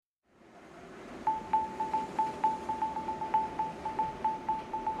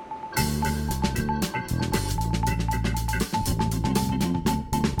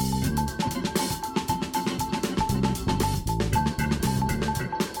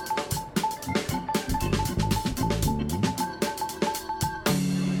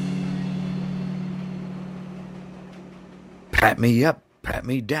Pat me up, pat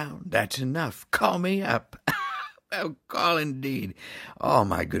me down, that's enough. Call me up. Oh, call indeed. Oh,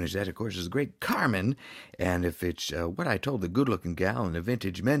 my goodness, that, of course, is the great Carmen. And if it's what I told the good-looking gal in the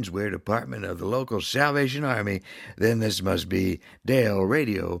vintage menswear department of the local Salvation Army, then this must be Dale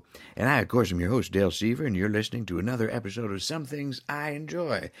Radio. And I, of course, am your host, Dale Seaver, and you're listening to another episode of Some Things I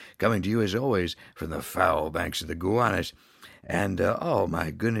Enjoy, coming to you, as always, from the foul banks of the Gowanus. And, oh, my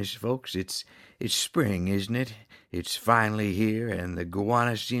goodness, folks, it's spring, isn't it? It's finally here, and the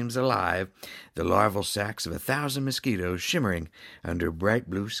Gowanus seems alive, the larval sacs of 1,000 mosquitoes shimmering under bright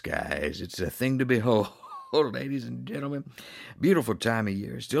blue skies. It's a thing to behold, ladies and gentlemen. Beautiful time of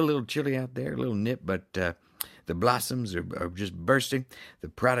year. Still a little chilly out there, a little nip, but the blossoms are just bursting, the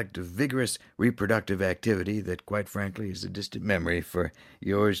product of vigorous reproductive activity that, quite frankly, is a distant memory for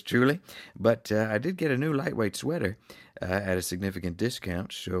yours truly. But I did get a new lightweight sweater at a significant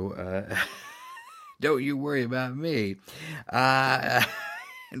discount, so... Don't you worry about me.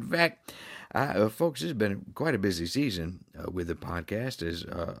 In fact, folks, this has been quite a busy season with the podcast,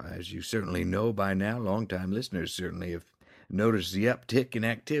 as you certainly know by now. Longtime listeners certainly have noticed the uptick in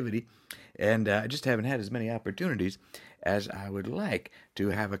activity, and I just haven't had as many opportunities as I would like to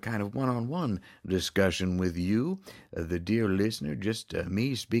have a kind of one-on-one discussion with you, the dear listener, just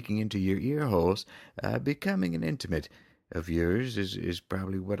me speaking into your ear holes, becoming an intimate of yours is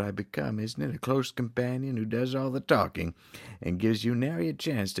probably what I become, isn't it? A close companion who does all the talking and gives you nary a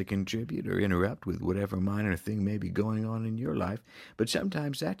chance to contribute or interrupt with whatever minor thing may be going on in your life. But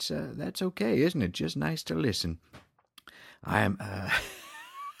sometimes that's okay, isn't it? Just nice to listen.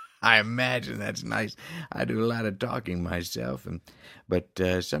 I imagine that's nice. I do a lot of talking myself, but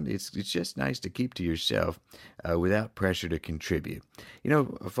it's just nice to keep to yourself without pressure to contribute. You know,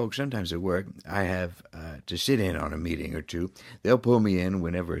 folks, sometimes at work, I have to sit in on a meeting or two. They'll pull me in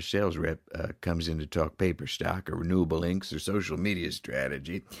whenever a sales rep comes in to talk paper stock or renewable inks or social media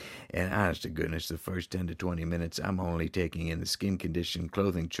strategy. And honest to goodness, the first 10 to 20 minutes, I'm only taking in the skin condition,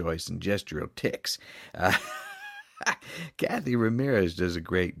 clothing choice, and gestural tics. Kathy Ramirez does a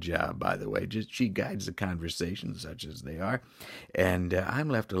great job, by the way. She guides the conversations, such as they are, and I'm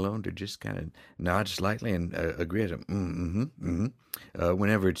left alone to just kind of nod slightly and agree to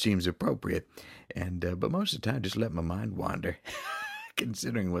whenever it seems appropriate. But most of the time, just let my mind wander,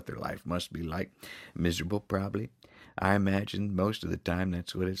 considering what their life must be like. Miserable, probably. I imagine most of the time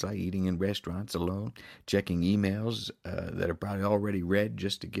that's what it's like, eating in restaurants alone, checking emails that are probably already read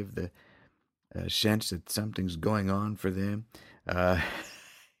just to give the sense that something's going on for them,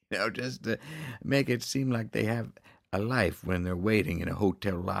 just to make it seem like they have a life when they're waiting in a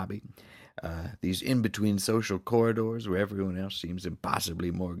hotel lobby. These in-between social corridors where everyone else seems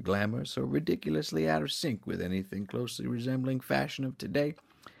impossibly more glamorous or ridiculously out of sync with anything closely resembling fashion of today.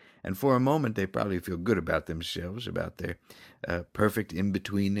 And for a moment, they probably feel good about themselves, about their perfect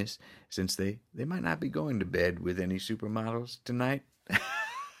in-betweenness, since they might not be going to bed with any supermodels tonight.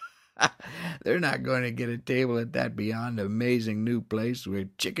 They're not going to get a table at that beyond amazing new place where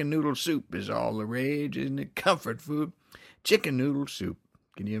chicken noodle soup is all the rage, isn't it? Comfort food. Chicken noodle soup.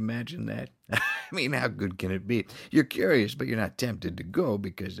 Can you imagine that? I mean, how good can it be? You're curious, but you're not tempted to go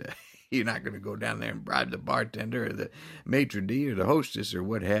because you're not going to go down there and bribe the bartender or the maitre d' or the hostess or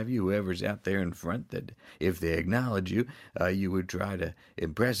what have you, whoever's out there in front, that if they acknowledge you, you would try to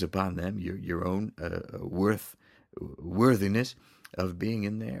impress upon them your own worthiness of being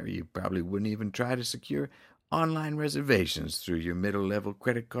in there. You probably wouldn't even try to secure online reservations through your middle-level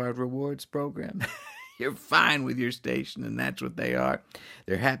credit card rewards program. You're fine with your station, and that's what they are.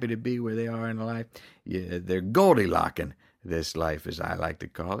 They're happy to be where they are in life. They're Goldilockin this life, as I like to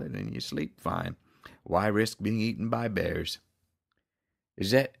call it, and you sleep fine. Why risk being eaten by bears?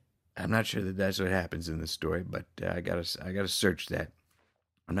 I'm not sure that that's what happens in the story, but I gotta search that.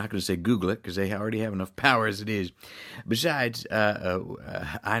 I'm not going to say Google it because they already have enough power as it is. Besides,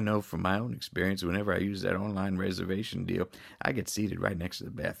 I know from my own experience, whenever I use that online reservation deal, I get seated right next to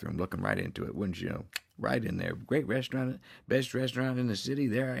the bathroom, looking right into it, wouldn't you know? Right in there. Great restaurant, best restaurant in the city.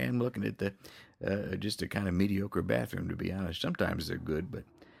 There I am looking at the just a kind of mediocre bathroom, to be honest. Sometimes they're good, but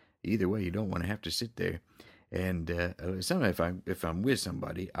either way, you don't want to have to sit there. And sometimes if I'm with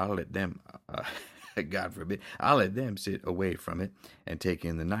somebody, I'll let them... God forbid, I'll let them sit away from it and take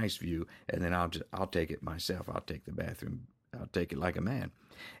in the nice view, and then I'll take it myself. I'll take the bathroom. I'll take it like a man,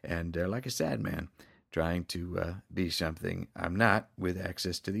 and like a sad man, trying to be something I'm not with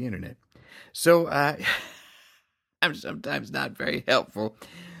access to the internet. So I'm sometimes not very helpful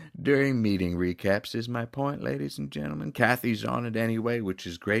during meeting recaps, is my point, ladies and gentlemen. Kathy's on it anyway, which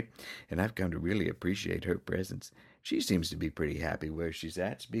is great, and I've come to really appreciate her presence. She seems to be pretty happy where she's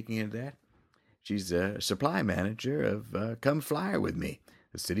at. Speaking of that, She's a supply manager of Come Flyer With Me,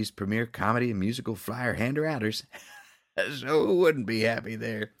 the city's premier comedy and musical flyer hander-outers. So who wouldn't be happy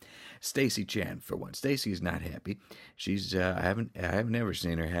there? Stacy Chan, for one. Stacy is not happy. She's I have never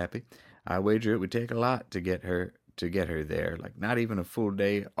seen her happy. I wager it would take a lot to get her there. Like not even a full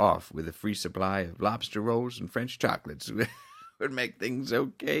day off with a free supply of lobster rolls and French chocolates would make things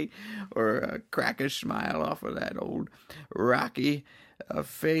okay, or crack a smile off of that old rocky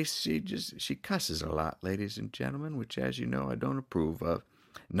face. She cusses a lot, ladies and gentlemen, which, as you know, I don't approve of.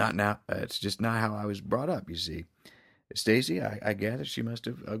 Not now. It's just not how I was brought up. You see. Stacy, I gather she must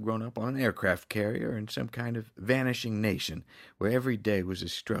have grown up on an aircraft carrier in some kind of vanishing nation where every day was a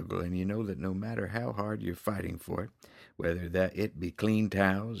struggle, and you know that no matter how hard you're fighting for it, whether that it be clean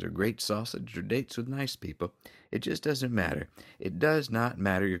towels or great sausage or dates with nice people, it just doesn't matter. It does not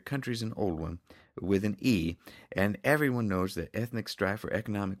matter. Your country's an old one with an E, and everyone knows that ethnic strife or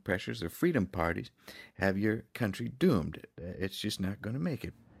economic pressures or freedom parties have your country doomed. It's just not going to make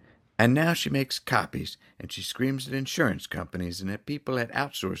it. And now she makes copies, and she screams at insurance companies and at people at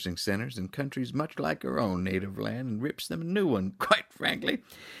outsourcing centers in countries much like her own native land and rips them a new one, quite frankly.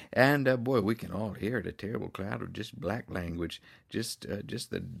 And, boy, we can all hear it, a terrible cloud of just black language, just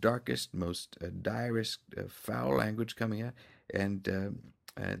the darkest, most direst, foul language coming out. And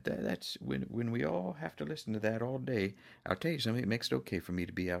that's when we all have to listen to that all day. I'll tell you something, it makes it okay for me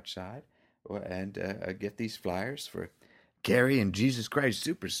to be outside and get these flyers for Carrie and Jesus Christ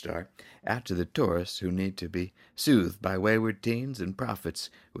Superstar out to the tourists who need to be soothed by wayward teens and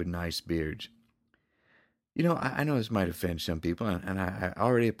prophets with nice beards. You know, I know this might offend some people, and I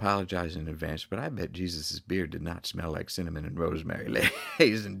already apologize in advance, but I bet Jesus' beard did not smell like cinnamon and rosemary,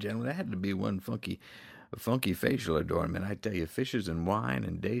 ladies and gentlemen. That had to be one funky facial adornment. I tell you, fishes and wine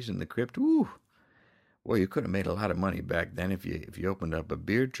and days in the crypt, woo! Well, you could have made a lot of money back then if you opened up a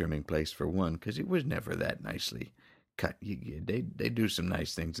beard trimming place for one, because it was never that nicely cut. They do some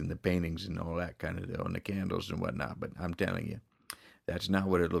nice things in the paintings and all that kind of deal, and the candles and whatnot, but I'm telling you, that's not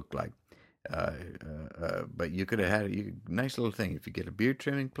what it looked like. But you could have had a nice little thing. If you get a beard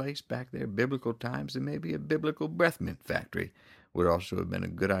trimming place back there, biblical times, and maybe a biblical breath mint factory would also have been a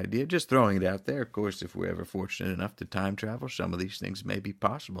good idea. Just throwing it out there. Of course, if we're ever fortunate enough to time travel, some of these things may be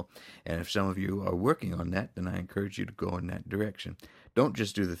possible. And if some of you are working on that, then I encourage you to go in that direction. Don't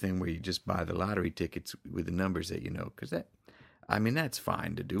just do the thing where you just buy the lottery tickets with the numbers that you know, because that's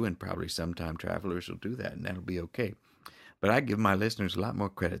fine to do, and probably some time travelers will do that, and that'll be okay. But I give my listeners a lot more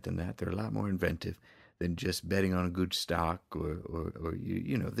credit than that. They're a lot more inventive than just betting on a good stock or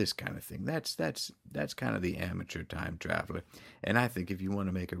this kind of thing. That's kind of the amateur time traveler. And I think if you want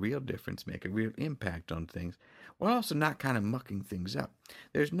to make a real difference, make a real impact on things, while also not kind of mucking things up,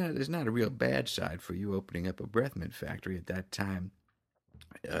 there's not a real bad side for you opening up a breath mint factory at that time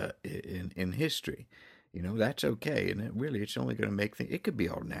in history. That's okay. And it's only going to make things, it could be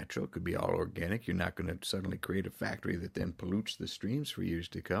all natural. It could be all organic. You're not going to suddenly create a factory that then pollutes the streams for years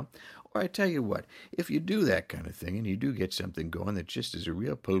to come. Or I tell you what, if you do that kind of thing and you do get something going that just is a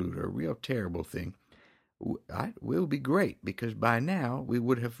real polluter, a real terrible thing, will be great, because by now we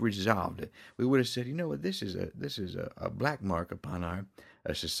would have resolved it. We would have said, you know what, this is a black mark upon our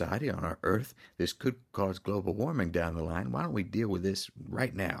society, on our earth. This could cause global warming down the line. Why don't we deal with this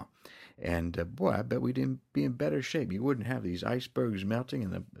right now? And boy, I bet we'd be in better shape. You wouldn't have these icebergs melting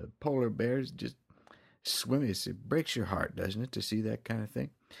and the polar bears just swimming. It breaks your heart, doesn't it, to see that kind of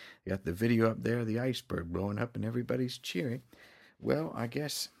thing? You got the video up there of the iceberg blowing up and everybody's cheering. Well, I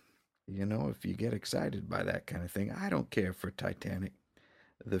guess, if you get excited by that kind of thing, I don't care for Titanic,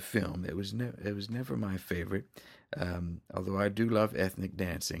 the film. It was never my favorite, although I do love ethnic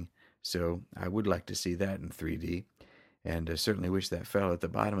dancing, so I would like to see that in 3D. And certainly wish that fellow at the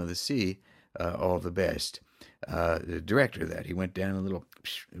bottom of the sea all the best. The director of that, he went down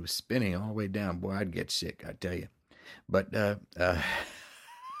it was spinning all the way down. Boy, I'd get sick, I tell you. But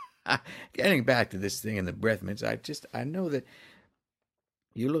getting back to this thing in the breath mints, I know that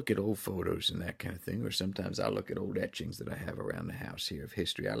you look at old photos and that kind of thing, or sometimes I'll look at old etchings that I have around the house here of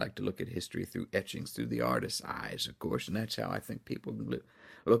history. I like to look at history through etchings, through the artist's eyes, of course, and that's how I think people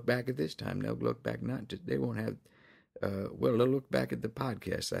look back at this time. They'll look back, they won't have... they'll look back at the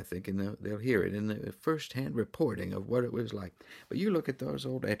podcast, I think, and they'll hear it in the first-hand reporting of what it was like. But you look at those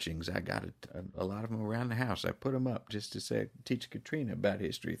old etchings. I got a lot of them around the house. I put them up just to teach Katrina about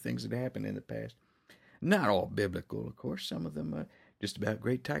history, things that happened in the past. Not all biblical, of course. Some of them are just about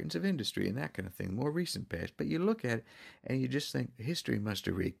great titans of industry and that kind of thing, more recent past. But you look at it, and you just think history must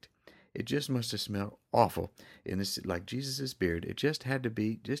have reeked. It just must have smelled awful, like Jesus' beard. It just had to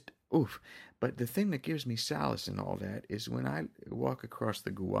be just oof. But the thing that gives me solace in all that is when I walk across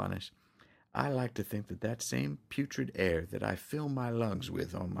the Gowanus, I like to think that that same putrid air that I fill my lungs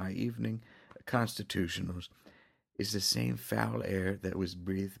with on my evening constitutionals is the same foul air that was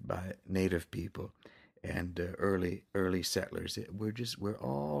breathed by native people and early settlers. We're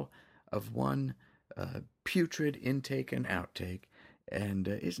all of one putrid intake and outtake, and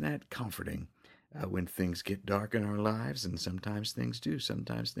isn't that comforting? When things get dark in our lives, and sometimes things do.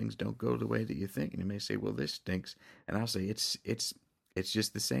 Sometimes things don't go the way that you think, and you may say, "Well, this stinks," and I'll say, "It's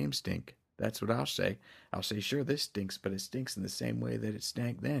just the same stink." That's what I'll say. I'll say, "Sure, this stinks, but it stinks in the same way that it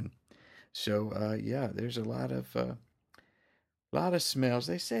stank then." So, yeah, there's a lot of smells.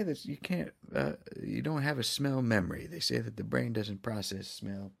 They say that you don't have a smell memory. They say that the brain doesn't process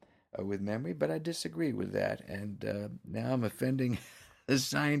smell with memory, but I disagree with that. And now I'm offending the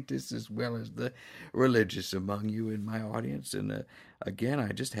scientists as well as the religious among you in my audience. And again,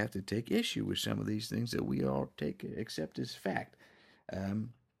 I just have to take issue with some of these things that we all accept as fact.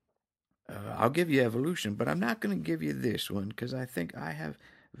 I'll give you evolution, but I'm not going to give you this one because I think I have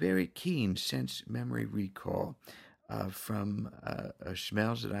very keen sense memory recall from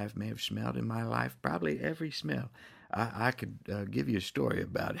smells that I may have smelled in my life. Probably every smell. I could give you a story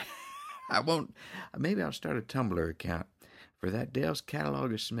about it. I won't. Maybe I'll start a Tumblr account for that Dale's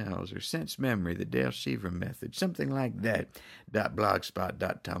Catalog of Smells or Sense Memory, the Dale Seaver Method, something like that.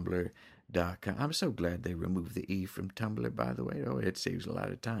 .blogspot.tumblr.com. I'm so glad they removed the E from Tumblr, by the way. Oh, it saves a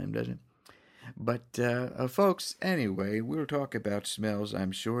lot of time, doesn't it? But, folks, anyway, we'll talk about smells,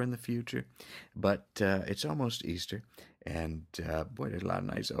 I'm sure, in the future. But it's almost Easter, and, boy, there's a lot of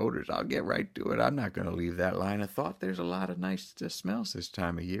nice odors. I'll get right to it. I'm not going to leave that line of thought. There's a lot of nice smells this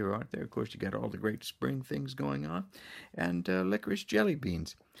time of year, aren't there? Of course, you got all the great spring things going on, and licorice jelly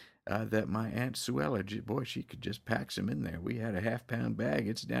beans. That my Aunt Suella, boy, she could just pack some in there. We had a half-pound bag.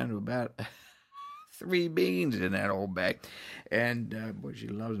 It's down to about 3 beans in that old bag. And, boy, she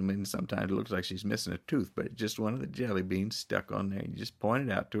loves them. And sometimes it looks like she's missing a tooth, but it's just one of the jelly beans stuck on there. You just point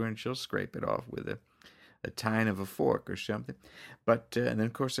it out to her, and she'll scrape it off with a tine of a fork or something. But, and then,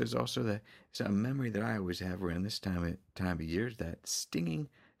 of course, there's also some memory that I always have around this time of year, is that stinging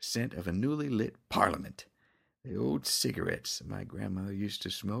scent of a newly lit parliament. The old cigarettes my grandmother used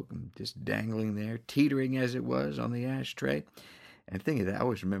to smoke, and just dangling there, teetering as it was on the ashtray. And thinking that, I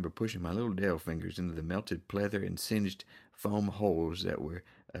always remember pushing my little Dale fingers into the melted pleather and singed foam holes that were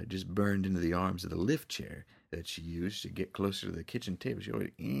just burned into the arms of the lift chair that she used to get closer to the kitchen table. She always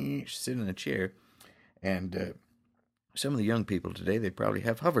sit in a chair. And some of the young people today, they probably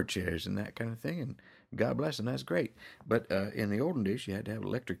have hover chairs and that kind of thing, and God bless them, that's great. But in the olden days, you had to have an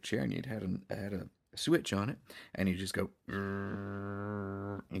electric chair, and you'd had a switch on it, and you just go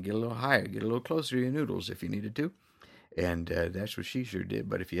and get a little higher, get a little closer to your noodles if you needed to. And that's what she sure did.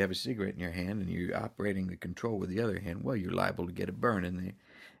 But if you have a cigarette in your hand and you're operating the control with the other hand, well, you're liable to get a burn in there.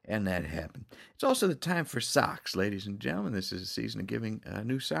 And that happened. It's also the time for socks, ladies and gentlemen. This is a season of giving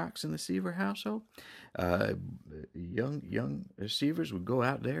new socks in the Seaver household. Young Seavers would go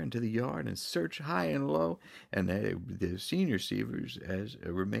out there into the yard and search high and low. And the senior Seavers, as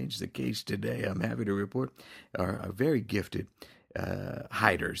remains the case today, I'm happy to report, are very gifted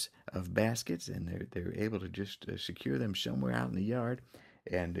hiders of baskets, and they're able to just secure them somewhere out in the yard.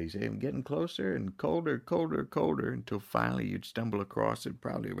 And he's getting closer and colder until finally you'd stumble across it,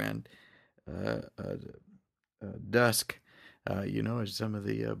 probably around dusk, as some of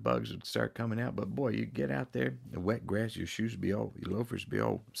the bugs would start coming out. But boy, you get out there, the wet grass, your loafers be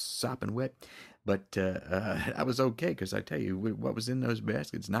all sopping wet. But I was okay, because I tell you, what was in those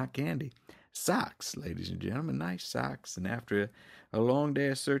baskets, not candy. Socks, ladies and gentlemen, nice socks. And after a long day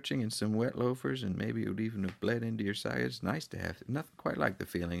of searching and some wet loafers, and maybe it would even have bled into your side, it's nice to have nothing quite like the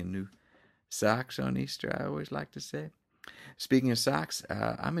feeling of new socks on Easter, I always like to say. Speaking of socks,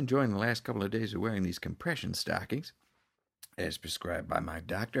 I'm enjoying the last couple of days of wearing these compression stockings, as prescribed by my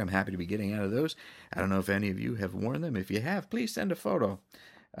doctor. I'm happy to be getting out of those. I don't know if any of you have worn them. If you have, please send a photo.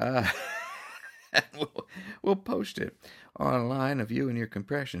 We'll post it online of you and your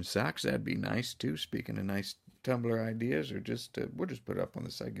compression socks. That'd be nice too. Speaking of nice Tumblr ideas, or just we'll just put it up on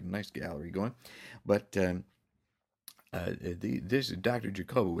the site, get a nice gallery going. But this is Dr.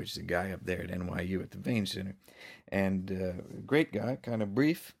 Jacobowitz, the guy up there at NYU at the Vein Center, and great guy. Kind of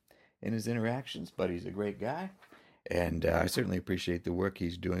brief in his interactions, but he's a great guy, and I certainly appreciate the work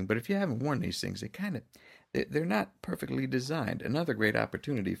he's doing. But if you haven't worn these things, they're not perfectly designed. Another great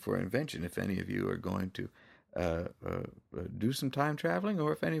opportunity for invention, if any of you are going to do some time traveling,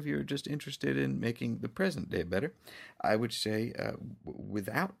 or if any of you are just interested in making the present day better, I would say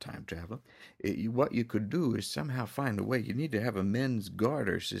without time traveling, what you could do is somehow find a way. You need to have a men's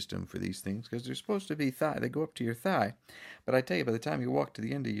garter system for these things because they're supposed to be thigh. They go up to your thigh, but I tell you, by the time you walk to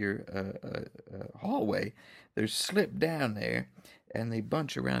the end of your hallway, they're slipped down there, and they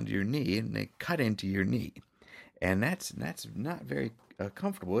bunch around your knee, and they cut into your knee. And that's not very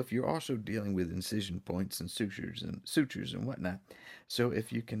comfortable if you're also dealing with incision points and sutures and whatnot. So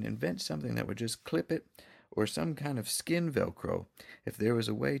if you can invent something that would just clip it, or some kind of skin Velcro, if there was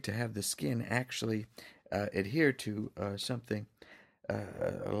a way to have the skin actually adhere to something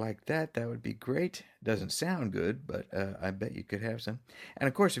like that, that would be great. Doesn't sound good, but I bet you could have some. And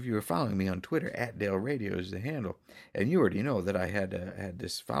of course, if you were following me on Twitter, @DaleRadio is the handle, and you already know that I had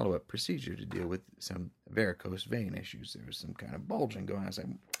this follow-up procedure to deal with some varicose vein issues. There was some kind of bulging going on. I was like,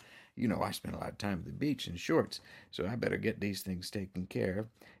 I spend a lot of time at the beach in shorts, so I better get these things taken care of.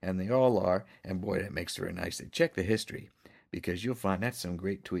 And they all are, and boy, that makes it very nice. Check the history, because you'll find that's some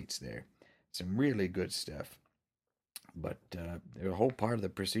great tweets there. Some really good stuff. But the whole part of the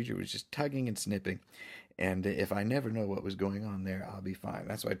procedure was just tugging and snipping. And if I never know what was going on there, I'll be fine.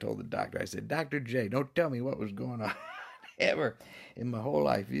 That's what I told the doctor. I said, Dr. J, don't tell me what was going on ever in my whole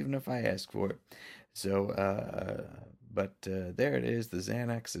life, even if I ask for it. So, but there it is. The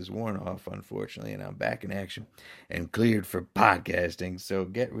Xanax is worn off, unfortunately, and I'm back in action and cleared for podcasting. So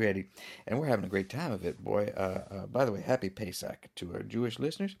get ready. And we're having a great time of it, boy. By the way, happy Pesach to our Jewish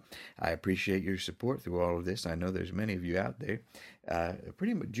listeners. I appreciate your support through all of this. I know there's many of you out there.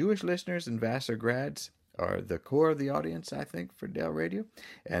 Pretty much Jewish listeners and Vassar grads are the core of the audience, I think, for Dale Radio.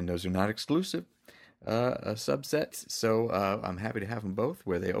 And those are not exclusive subsets, so I'm happy to have them both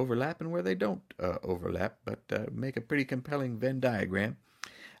where they overlap and where they don't overlap, but make a pretty compelling Venn diagram.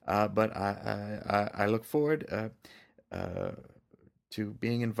 But I look forward to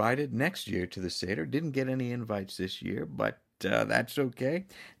being invited next year to the Seder. Didn't get any invites this year, but that's okay.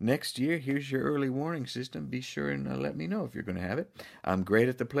 Next year, here's your early warning system. Be sure and let me know if you're going to have it. I'm great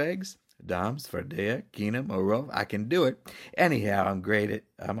at the plagues. Dam, Svardea, Keenum, Orov. I can do it. Anyhow,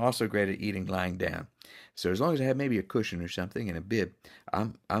 I'm also great at eating lying down. So as long as I have maybe a cushion or something and a bib,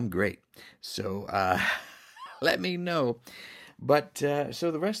 I'm great. So let me know. But so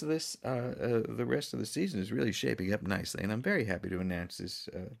the rest of the season is really shaping up nicely, and I'm very happy to announce this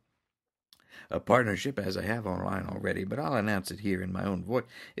a partnership, as I have online already, but I'll announce it here in my own voice,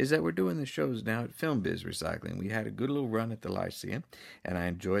 is that we're doing the shows now at Film Biz Recycling. We had a good little run at the Lyceum, and I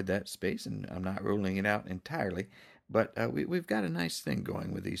enjoyed that space, and I'm not ruling it out entirely. But we've got a nice thing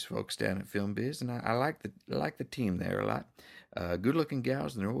going with these folks down at Film Biz, and I like the team there a lot. Good-looking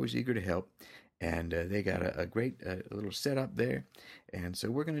gals, and they're always eager to help. And they got a great little setup there. And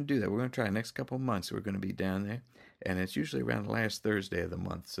so we're going to do that. We're going to try the next couple of months. We're going to be down there. And it's usually around the last Thursday of the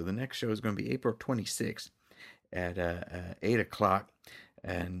month. So the next show is going to be April 26th at 8 o'clock.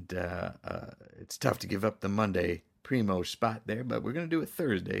 And it's tough to give up the Monday primo spot there, but we're going to do it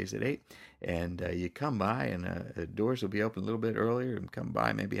Thursdays at 8. And you come by, and the doors will be open a little bit earlier, and come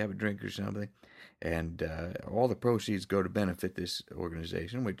by, maybe have a drink or something. And all the proceeds go to benefit this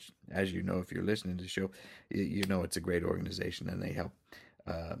organization, which, as you know, if you're listening to the show, you know it's a great organization, and they help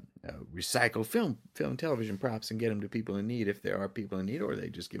recycle film and television props and get them to people in need if there are people in need, or they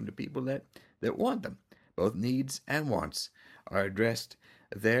just give them to people that want them. Both needs and wants are addressed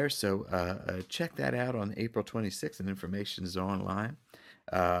there. So check that out on April 26th, and information is online.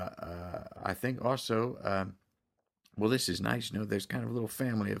 I think also... well, this is nice. There's kind of a little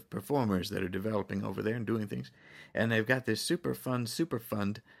family of performers that are developing over there and doing things. And they've got this super fun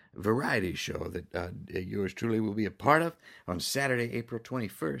variety show that yours truly will be a part of on Saturday, April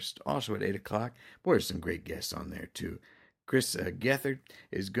 21st, also at 8 o'clock. Boy, there's some great guests on there, too. Chris Gethard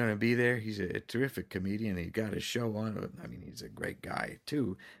is going to be there. He's a terrific comedian. He got a show on. I mean, he's a great guy,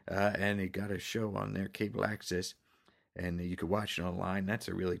 too. And he got a show on their cable access. And you can watch it online. That's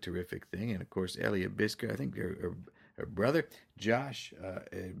a really terrific thing. And, of course, Elliot Bisker, I think her brother, Josh,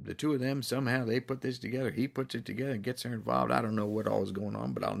 the two of them, somehow they put this together. He puts it together and gets her involved. I don't know what all is going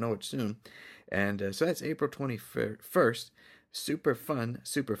on, but I'll know it soon. And so that's April 21st. Super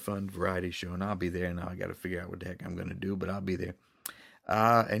fun variety show. And I'll be there. Now I got to figure out what the heck I'm going to do, but I'll be there.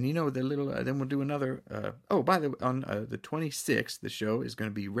 And then we'll do another. By the way, on the 26th, the show is going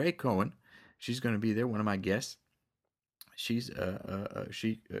to be Ray Cohen. She's going to be there, one of my guests. She's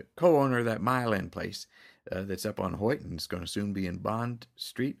co-owner of that Mile End place that's up on Hoyt, and it's going to soon be in Bond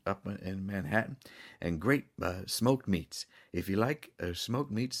Street up in Manhattan. And great smoked meats. If you like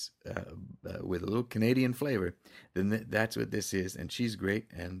smoked meats with a little Canadian flavor, then that's what this is. And she's great,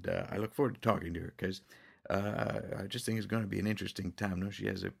 and I look forward to talking to her because I just think it's going to be an interesting time. No, she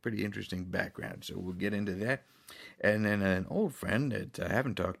has a pretty interesting background, so we'll get into that. And then an old friend that I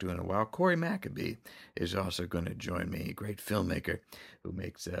haven't talked to in a while, Corey Maccabee, is also going to join me. A great filmmaker who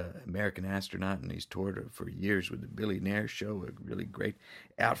makes American Astronaut, and he's toured for years with the Billy Nair Show, a really great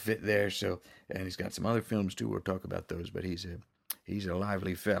outfit there. So, and he's got some other films too. We'll talk about those, but he's a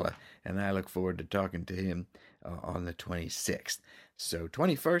lively fella, and I look forward to talking to him on the 26th. So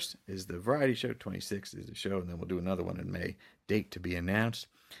 21st is the variety show, 26th is the show, and then we'll do another one in May. Date to be announced.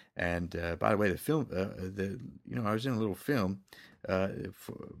 And by the way, the film, I was in a little film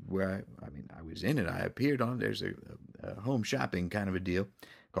where I was in it. I appeared on. There's a home shopping kind of a deal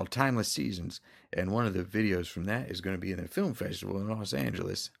called Timeless Seasons, and one of the videos from that is going to be in a film festival in Los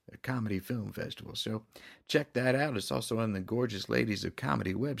Angeles, a comedy film festival. So check that out. It's also on the Gorgeous Ladies of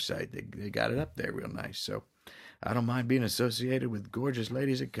Comedy website. They got it up there real nice. So I don't mind being associated with Gorgeous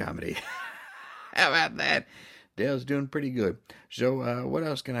Ladies of Comedy. How about that? Dale's doing pretty good. So what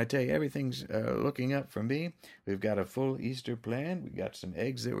else can I tell you? Everything's looking up for me. We've got a full Easter plan. We got some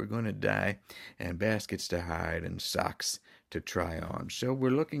eggs that we're going to dye, and baskets to hide, and socks to try on. So we're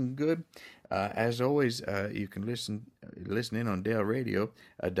looking good. As always, you can listen in on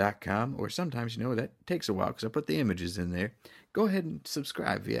DaleRadio.com, or sometimes, that takes a while because I put the images in there. Go ahead and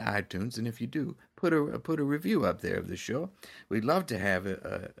subscribe via iTunes, and if you do, put a review up there of the show. We'd love to have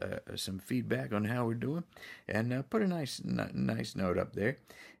some feedback on how we're doing, and put a nice note up there.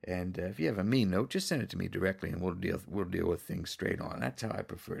 And if you have a mean note, just send it to me directly, and we'll deal with things straight on. That's how I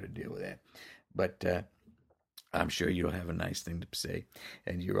prefer to deal with that. But I'm sure you'll have a nice thing to say,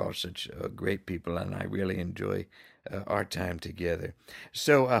 and you're all such great people, and I really enjoy our time together.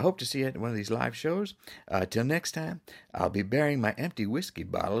 So I hope to see you at one of these live shows. Till next time, I'll be burying my empty whiskey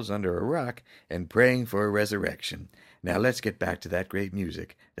bottles under a rock and praying for a resurrection. Now let's get back to that great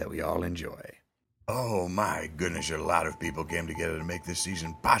music that we all enjoy. Oh my goodness, a lot of people came together to make this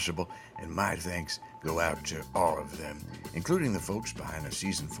season possible, and my thanks go out to all of them, including the folks behind the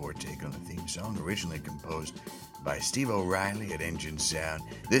Season 4 take on the theme song, originally composed by Steve O'Reilly at Engine Sound.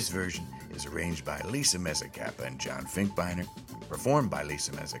 This version is arranged by Lisa Mezzacappa and John Finkbeiner, performed by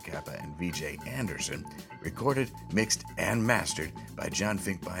Lisa Mezzacappa and VJ Anderson, recorded, mixed, and mastered by John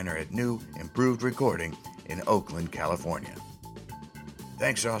Finkbeiner at New Improved Recording in Oakland, California.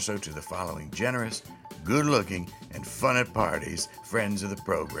 Thanks also to the following generous, good-looking, and fun at parties friends of the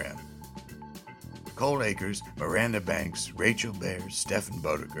program: Cole Akers, Miranda Banks, Rachel Bear, Stephen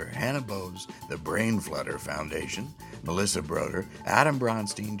Bodeker, Hannah Bowes, the Brain Flutter Foundation, Melissa Broder, Adam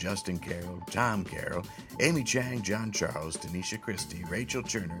Bronstein, Justin Carroll, Tom Carroll, Amy Chang, John Charles, Tanisha Christie, Rachel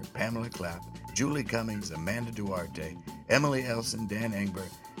Cherner, Pamela Clapp, Julie Cummings, Amanda Duarte, Emily Elson, Dan Engber,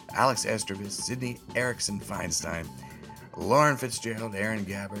 Alex Estervis, Sydney Erickson Feinstein, Lauren Fitzgerald, Aaron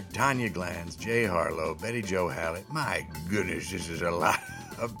Gabbard, Tanya Glanz, Jay Harlow, Betty Jo Hallett. My goodness, this is a lot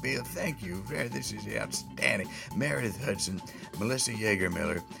of beer. Thank you. This is outstanding. Meredith Hudson, Melissa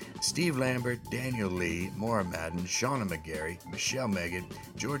Yeager-Miller, Steve Lambert, Daniel Lee, Maura Madden, Shauna McGarry, Michelle Meggett,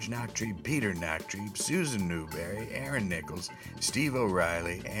 George Knocktree, Peter Knocktree, Susan Newberry, Aaron Nichols, Steve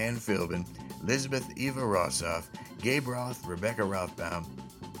O'Reilly, Ann Philbin, Elizabeth Eva Rossoff, Gabe Roth, Rebecca Rothbaum,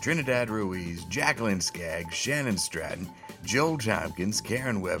 Trinidad Ruiz, Jacqueline Skaggs, Shannon Stratton, Joel Tompkins,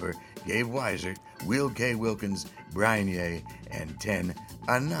 Karen Weber, Gabe Weiser, Will K. Wilkins, Brian Ye, and 10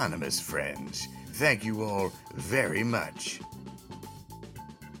 anonymous friends. Thank you all very much.